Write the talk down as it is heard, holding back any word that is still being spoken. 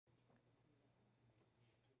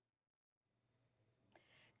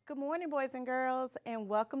Good morning, boys and girls, and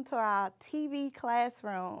welcome to our TV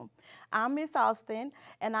classroom. I'm Miss Austin,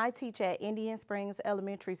 and I teach at Indian Springs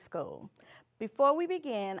Elementary School. Before we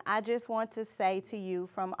begin, I just want to say to you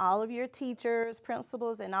from all of your teachers,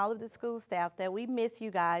 principals, and all of the school staff that we miss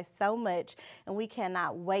you guys so much, and we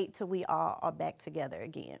cannot wait till we all are back together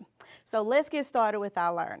again. So let's get started with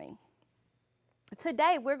our learning.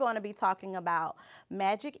 Today, we're going to be talking about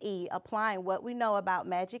Magic E, applying what we know about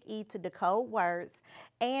Magic E to decode words,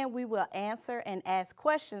 and we will answer and ask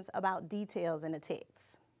questions about details in the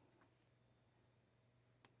text.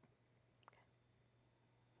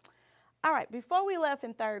 All right, before we left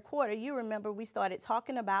in third quarter, you remember we started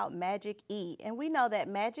talking about Magic E, and we know that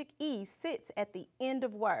Magic E sits at the end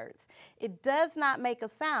of words. It does not make a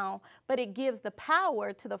sound, but it gives the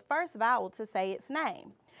power to the first vowel to say its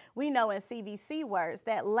name. We know in CVC words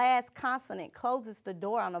that last consonant closes the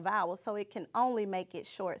door on a vowel, so it can only make its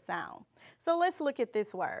short sound. So let's look at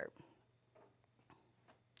this word.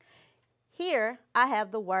 Here I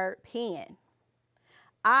have the word pen.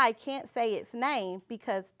 I can't say its name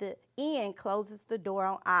because the N closes the door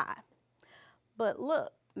on I. But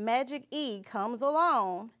look, Magic E comes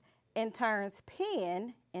along and turns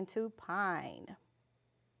pen into pine.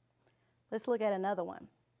 Let's look at another one.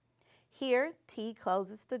 Here, T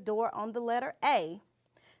closes the door on the letter A,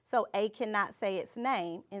 so A cannot say its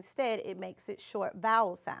name. Instead, it makes its short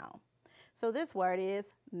vowel sound. So this word is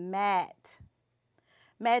mat.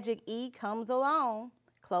 Magic E comes along,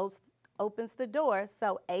 opens the door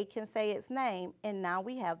so A can say its name, and now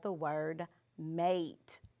we have the word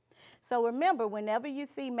mate. So remember, whenever you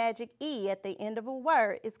see Magic E at the end of a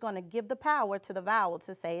word, it's going to give the power to the vowel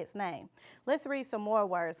to say its name. Let's read some more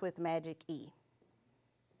words with Magic E.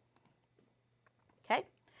 Okay,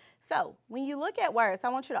 so when you look at words, I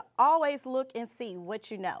want you to always look and see what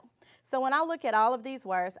you know. So when I look at all of these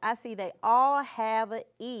words, I see they all have an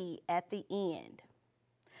E at the end.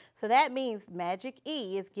 So that means Magic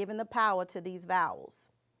E is giving the power to these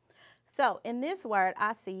vowels. So in this word,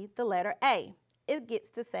 I see the letter A. It gets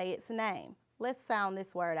to say its name. Let's sound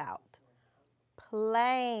this word out.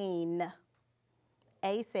 Plain.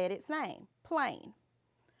 A said its name, plain.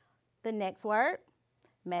 The next word,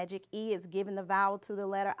 Magic E is giving the vowel to the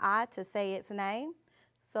letter I to say its name.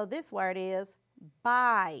 So this word is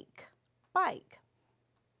bike, bike.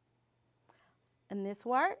 In this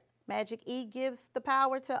word, Magic E gives the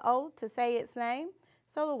power to O to say its name.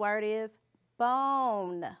 So the word is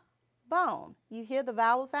bone, bone. You hear the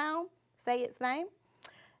vowel sound, say its name.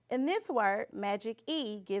 In this word, Magic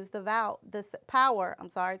E gives the power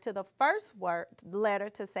to the first letter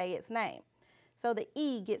to say its name. So the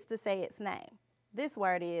E gets to say its name. This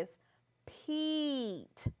word is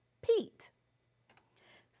Pete, Pete.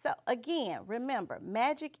 So again, remember,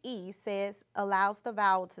 Magic E allows the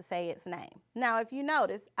vowel to say its name. Now, if you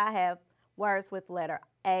notice, I have words with letter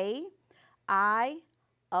A, I,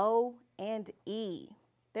 O, and E.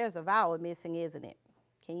 There's a vowel missing, isn't it?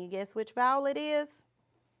 Can you guess which vowel it is?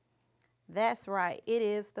 That's right, it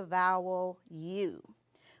is the vowel U.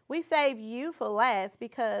 We save U for last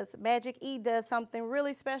because Magic E does something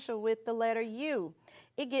really special with the letter U.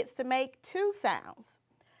 It gets to make two sounds.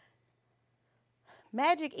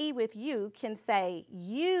 Magic E with U can say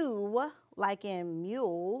U like in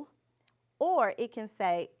mule, or it can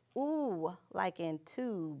say ooh like in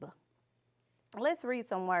tube. Let's read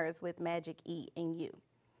some words with Magic E and U.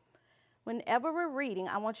 Whenever we're reading,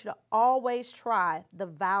 I want you to always try the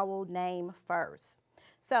vowel name first.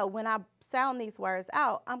 So when I sound these words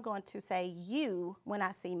out, I'm going to say U when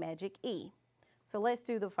I see Magic E. So let's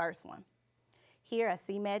do the first one. Here I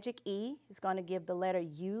see Magic E. It's going to give the letter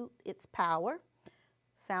U its power.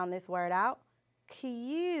 Sound this word out.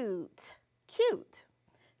 Cute, cute.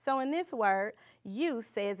 So in this word, U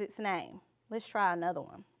says its name. Let's try another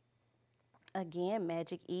one. Again,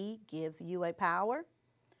 Magic E gives U a power.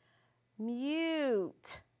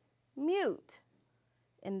 Mute, mute.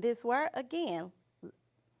 In this word, again,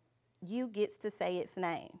 U gets to say its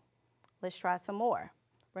name. Let's try some more.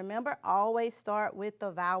 Remember, always start with the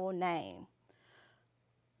vowel name.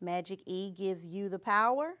 Magic E gives U the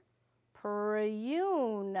power.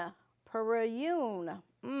 Prune, prune.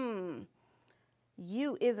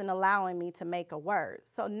 U isn't allowing me to make a word.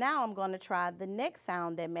 So now I'm going to try the next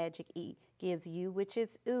sound that Magic E gives U, which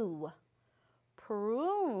is ooh.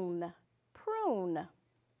 Prune, prune.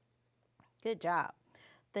 Good job.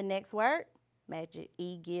 The next word, Magic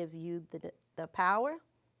E gives U the power.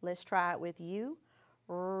 Let's try it with U.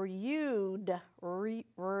 Rude,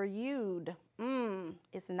 rude.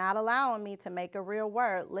 It's not allowing me to make a real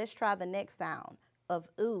word. Let's try the next sound of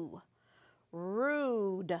ooh.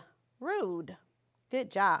 Rude, rude.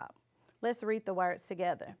 Good job. Let's read the words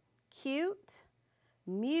together. Cute,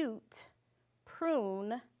 mute,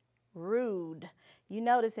 prune, rude. You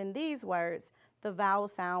notice in these words, the vowel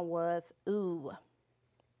sound was ooh.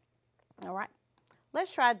 All right,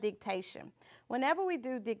 let's try dictation. Whenever we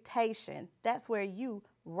do dictation, that's where you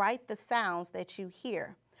write the sounds that you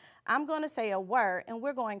hear. I'm going to say a word, and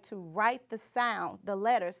we're going to write the sound, the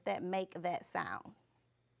letters that make that sound.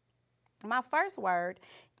 My first word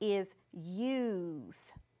is use.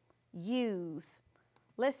 Use.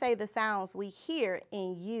 Let's say the sounds we hear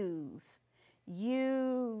in use.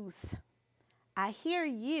 Use. I hear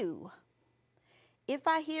you. If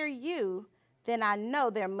I hear you, then I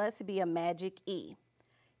know there must be a magic E.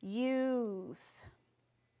 Use.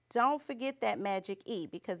 Don't forget that magic E,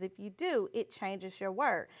 because if you do, it changes your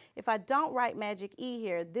word. If I don't write magic E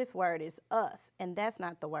here, this word is us, and that's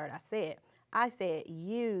not the word I said. I said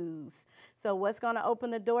use. So what's going to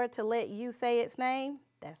open the door to let you say its name?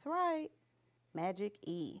 That's right, magic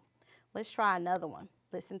E. Let's try another one.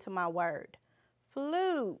 Listen to my word.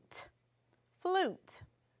 Flute. Flute.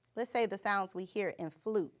 Let's say the sounds we hear in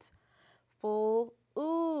flute.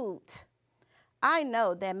 Full-oot. I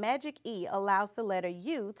know that magic E allows the letter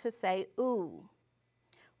U to say ooh.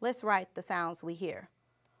 Let's write the sounds we hear.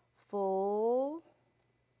 Full,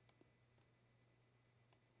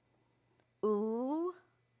 ooh,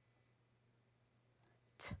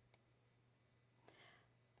 t.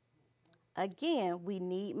 Again, we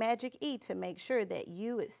need magic E to make sure that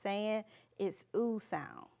U is saying its ooh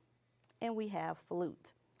sound. And we have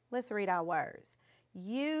flute. Let's read our words.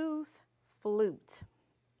 Use flute.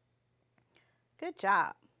 Good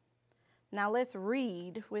job. Now let's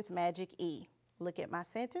read with magic E. Look at my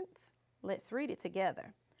sentence. Let's read it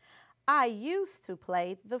together. I used to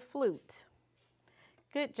play the flute.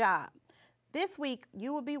 Good job. This week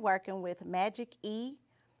you will be working with magic E.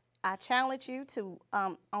 I challenge you to,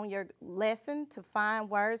 on your lesson, to find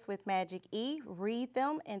words with magic E, read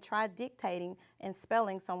them, and try dictating and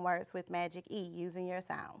spelling some words with magic E using your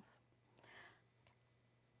sounds.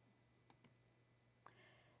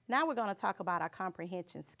 Now we're going to talk about our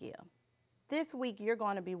comprehension skill. This week you're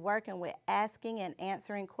going to be working with asking and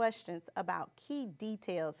answering questions about key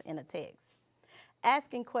details in a text.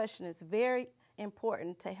 Asking questions is very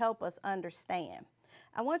important to help us understand.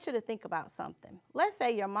 I want you to think about something. Let's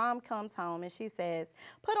say your mom comes home and she says,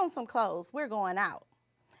 put on some clothes, we're going out.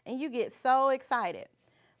 And you get so excited,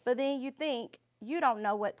 but then you think you don't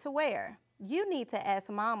know what to wear. You need to ask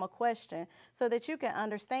mom a question so that you can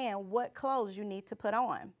understand what clothes you need to put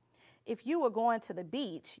on. If you were going to the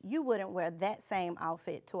beach, you wouldn't wear that same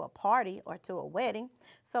outfit to a party or to a wedding.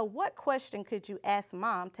 So what question could you ask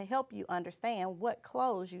mom to help you understand what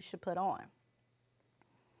clothes you should put on?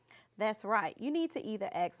 That's right. You need to either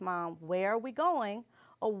ask mom, where are we going,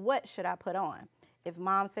 or what should I put on? If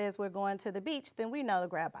mom says we're going to the beach, then we know to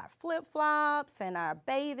grab our flip-flops and our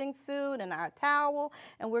bathing suit and our towel,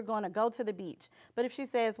 and we're going to go to the beach. But if she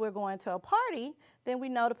says we're going to a party, then we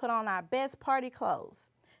know to put on our best party clothes.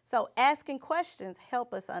 So asking questions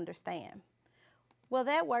help us understand. Well,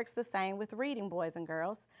 that works the same with reading, boys and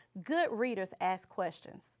girls. Good readers ask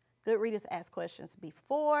questions. Good readers ask questions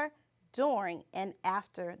before, during, and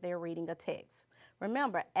after they're reading a text.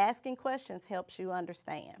 Remember, asking questions helps you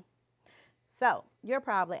understand. So you're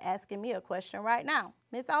probably asking me a question right now.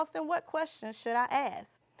 Miss Austin, what questions should I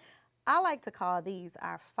ask? I like to call these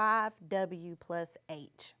our 5W plus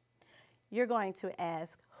H. You're going to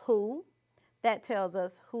ask who. That tells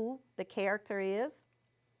us who the character is.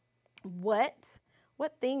 What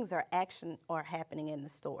things or action are happening in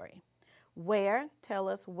the story. Where, tell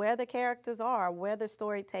us where the characters are, where the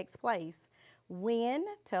story takes place. When,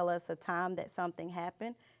 tell us a time that something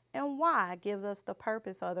happened. And why gives us the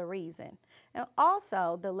purpose or the reason. And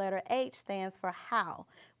also, the letter H stands for how,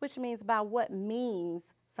 which means by what means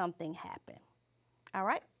something happened. All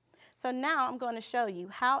right? So now I'm going to show you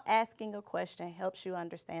how asking a question helps you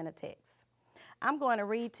understand a text. I'm going to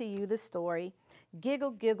read to you the story,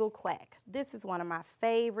 Giggle, Giggle, Quack. This is one of my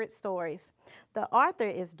favorite stories. The author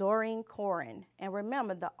is Doreen Corrin. And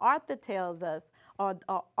remember, the author tells us, or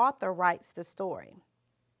author writes the story.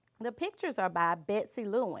 The pictures are by Betsy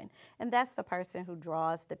Lewin, and that's the person who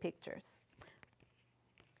draws the pictures.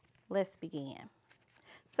 Let's begin.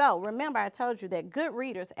 So remember, I told you that good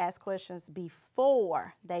readers ask questions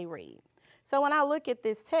before they read. So when I look at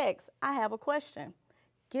this text, I have a question.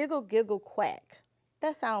 Giggle, giggle, quack.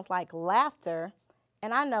 That sounds like laughter,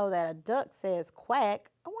 and I know that a duck says quack.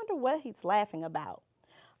 I wonder what he's laughing about.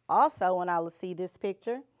 Also, when I see this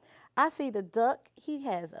picture, I see the duck. He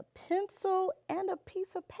has a pencil and a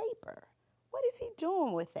piece of paper. What is he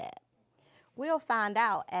doing with that? We'll find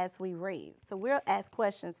out as we read. So we'll ask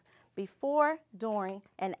questions before, during,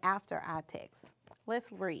 and after our text.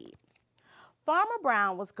 Let's read. Farmer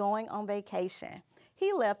Brown was going on vacation.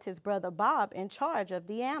 He left his brother Bob in charge of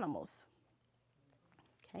the animals.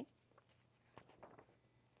 Okay.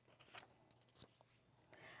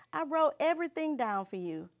 I wrote everything down for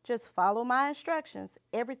you. Just follow my instructions.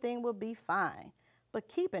 Everything will be fine. But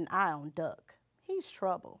keep an eye on Duck. He's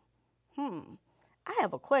trouble. I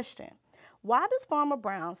have a question. Why does Farmer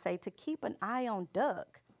Brown say to keep an eye on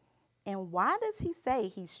Duck? And why does he say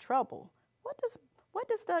he's trouble? What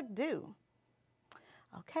does Duck do?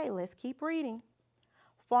 Okay, let's keep reading.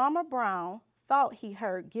 Farmer Brown thought he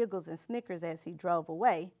heard giggles and snickers as he drove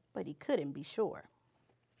away, but he couldn't be sure.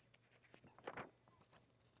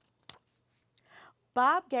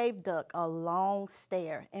 Bob gave Duck a long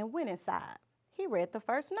stare and went inside. He read the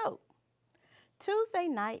first note. Tuesday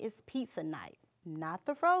night is pizza night, not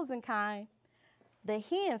the frozen kind. The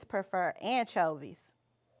hens prefer anchovies.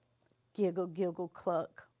 Giggle, giggle,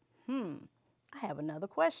 cluck. I have another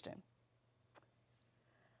question.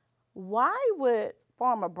 Why would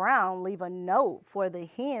Farmer Brown leave a note for the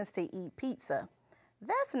hens to eat pizza?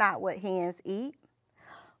 That's not what hens eat.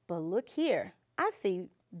 But look here, I see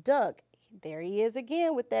Duck. There he is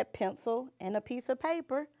again with that pencil and a piece of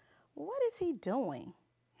paper. What is he doing?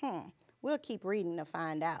 We'll keep reading to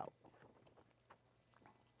find out.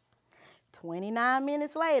 29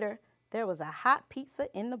 minutes later, there was a hot pizza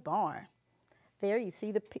in the barn. There you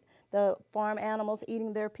see the farm animals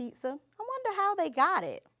eating their pizza. I wonder how they got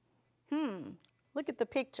it. Look at the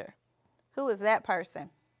picture. Who is that person?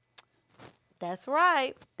 That's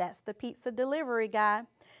right. That's the pizza delivery guy.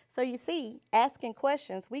 So you see, asking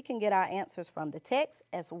questions, we can get our answers from the text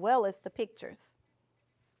as well as the pictures.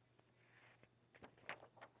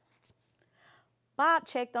 Bob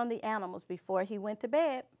checked on the animals before he went to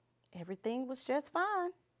bed. Everything was just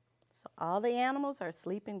fine. So all the animals are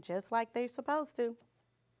sleeping just like they're supposed to.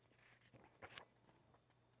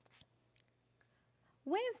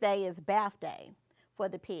 Wednesday is bath day for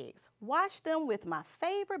the pigs. Wash them with my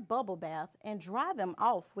favorite bubble bath and dry them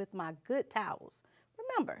off with my good towels.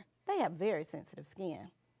 Remember, they have very sensitive skin.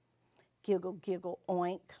 Giggle, giggle,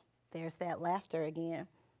 oink. There's that laughter again.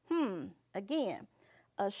 Again,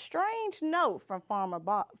 a strange note from Farmer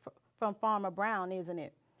Brown, isn't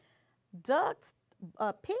it?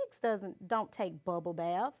 Pigs don't take bubble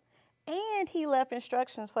baths, and he left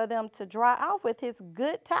instructions for them to dry off with his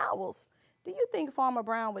good towels. Do you think Farmer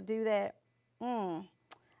Brown would do that?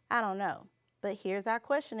 I don't know. But here's our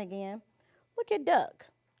question again. Look at Duck.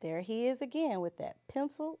 There he is again with that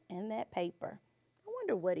pencil and that paper. I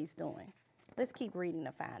wonder what he's doing. Let's keep reading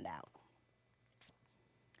to find out.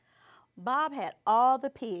 Bob had all the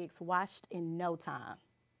pigs washed in no time.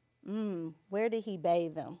 Where did he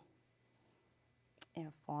bathe them?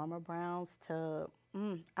 In Farmer Brown's tub.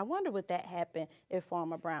 I wonder what that happened if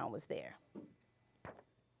Farmer Brown was there.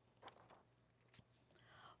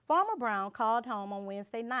 Farmer Brown called home on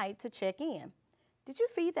Wednesday night to check in. Did you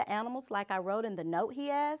feed the animals like I wrote in the note,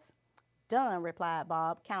 he asked. Done, replied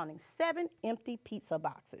Bob, counting 7 empty pizza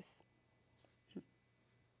boxes.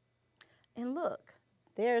 And look,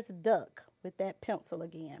 there's Duck with that pencil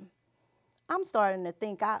again. I'm starting to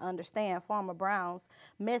think I understand Farmer Brown's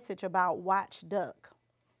message about watch Duck.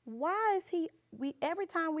 Why is every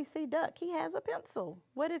time we see Duck, he has a pencil.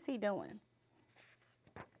 What is he doing?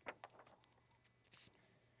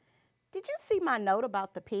 Did you see my note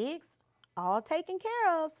about the pigs? All taken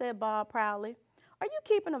care of, said Bob proudly. Are you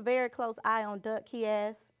keeping a very close eye on Duck, he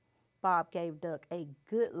asked. Bob gave Duck a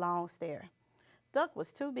good long stare. Duck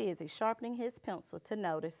was too busy sharpening his pencil to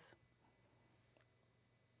notice.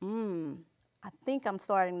 I think I'm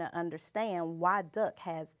starting to understand why Duck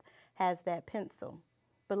has that pencil.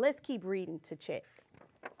 But let's keep reading to check.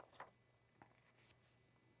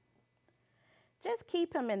 Just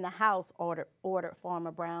keep him in the house, ordered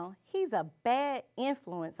Farmer Brown. He's a bad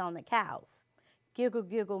influence on the cows. Giggle,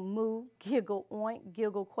 giggle, moo, giggle, oink,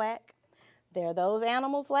 giggle, quack. There are those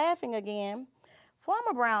animals laughing again.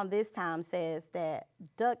 Farmer Brown this time says that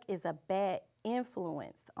Duck is a bad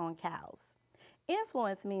influence on cows.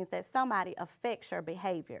 Influence means that somebody affects your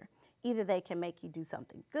behavior. Either they can make you do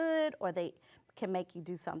something good or they can make you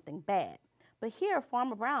do something bad. But here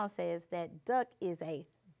Farmer Brown says that Duck is a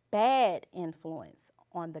bad influence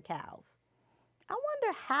on the cows. I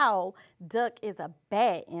wonder how Duck is a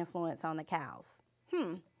bad influence on the cows.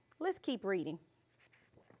 Let's keep reading.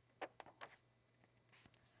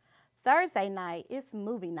 Thursday night is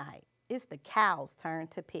movie night. It's the cows' turn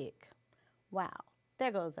to pick. Wow,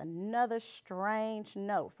 there goes another strange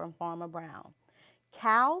note from Farmer Brown.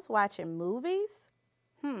 Cows watching movies?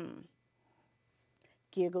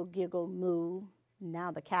 Giggle, giggle, moo,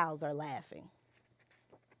 Now the cows are laughing.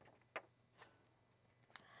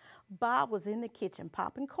 Bob was in the kitchen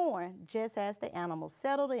popping corn just as the animals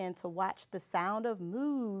settled in to watch the sound of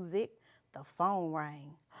music. The phone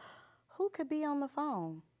rang. Who could be on the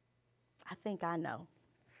phone? I think I know.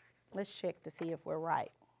 Let's check to see if we're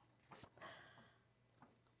right.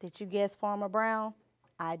 Did you guess Farmer Brown?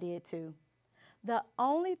 I did too. The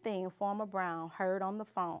only thing Farmer Brown heard on the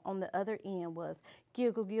phone on the other end was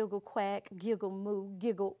giggle, giggle, quack, giggle, moo,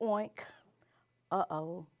 giggle, oink.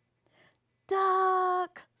 Uh-oh.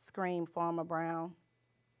 Duck, screamed Farmer Brown.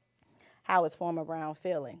 How is Farmer Brown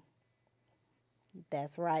feeling?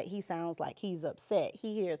 That's right, he sounds like he's upset.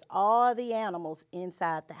 He hears all the animals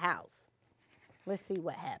inside the house. Let's see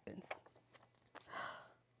what happens.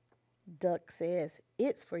 Duck says,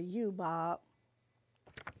 "It's for you, Bob."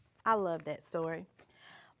 I love that story.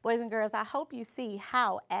 Boys and girls, I hope you see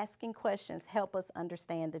how asking questions help us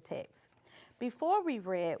understand the text. Before we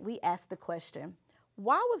read, we asked the question,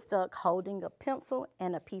 why was Duck holding a pencil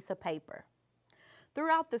and a piece of paper?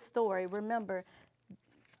 Throughout the story, remember,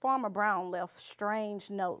 Farmer Brown left strange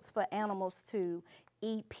notes for animals to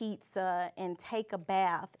eat pizza and take a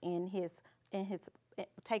bath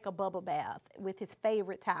take a bubble bath with his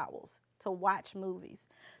favorite towels, to watch movies.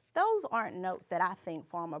 Those aren't notes that I think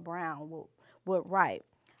Farmer Brown would write.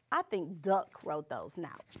 I think Duck wrote those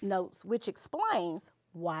notes, which explains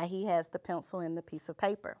why he has the pencil and the piece of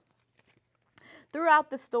paper. Throughout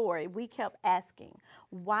the story, we kept asking,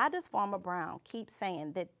 why does Farmer Brown keep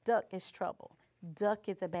saying that Duck is trouble? Duck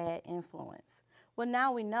is a bad influence. Well,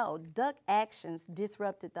 now we know Duck actions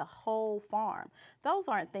disrupted the whole farm. Those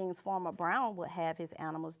aren't things Farmer Brown would have his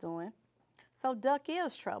animals doing. So Duck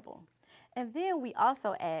is trouble. And then we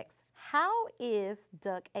also asked, how is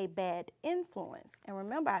Duck a bad influence? And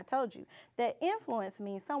remember, I told you that influence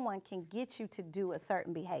means someone can get you to do a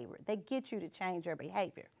certain behavior. They get you to change your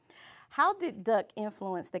behavior. How did Duck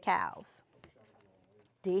influence the cows?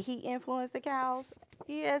 Did he influence the cows?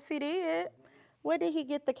 Yes, he did. What did he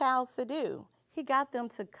get the cows to do? He got them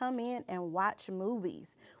to come in and watch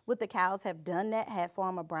movies. Would the cows have done that had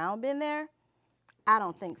Farmer Brown been there? I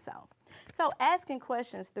don't think so. So asking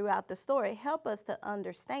questions throughout the story help us to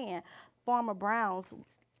understand Farmer Brown's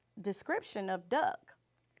description of Duck.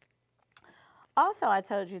 Also, I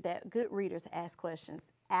told you that good readers ask questions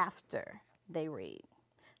after they read.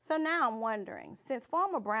 So now I'm wondering, since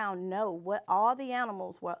Farmer Brown knows what all the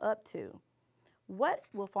animals were up to, what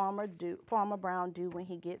will Farmer Brown do when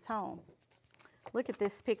he gets home? Look at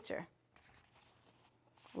this picture.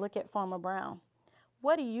 Look at Farmer Brown.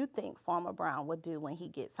 What do you think Farmer Brown would do when he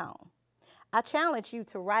gets home? I challenge you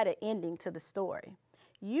to write an ending to the story.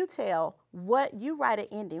 You write an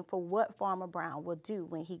ending for what Farmer Brown will do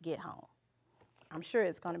when he get home. I'm sure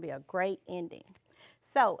it's going to be a great ending.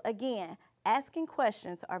 So again, asking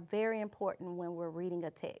questions are very important when we're reading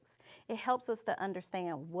a text. It helps us to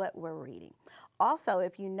understand what we're reading. Also,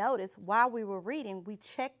 if you notice, while we were reading, we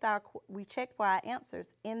checked for our answers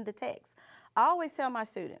in the text. I always tell my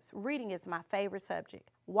students, reading is my favorite subject.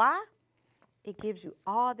 Why? It gives you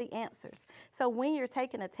all the answers. So when you're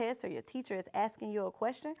taking a test or your teacher is asking you a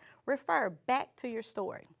question, refer back to your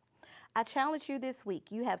story. I challenge you this week.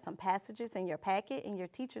 You have some passages in your packet, and your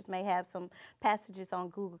teachers may have some passages on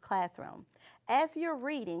Google Classroom. As you're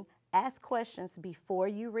reading, ask questions before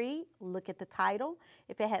you read. Look at the title.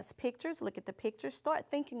 If it has pictures, look at the pictures. Start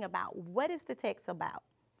thinking about, what is the text about?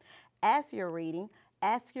 As you're reading,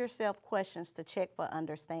 ask yourself questions to check for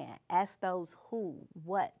understand. Ask those who,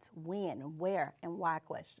 what, when, where, and why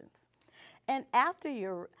questions. And after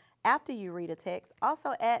you read a text,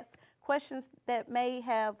 also ask questions that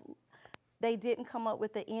they didn't come up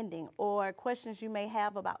with the ending, or questions you may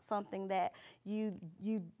have about something that you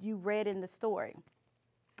read in the story.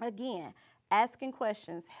 Again, asking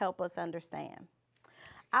questions help us understand.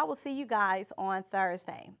 I will see you guys on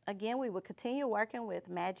Thursday. Again, we will continue working with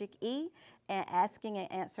Magic E and asking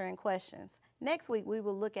and answering questions. Next week, we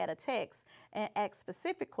will look at a text and ask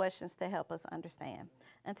specific questions to help us understand.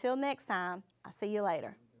 Until next time, I'll see you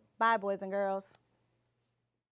later. Bye, boys and girls.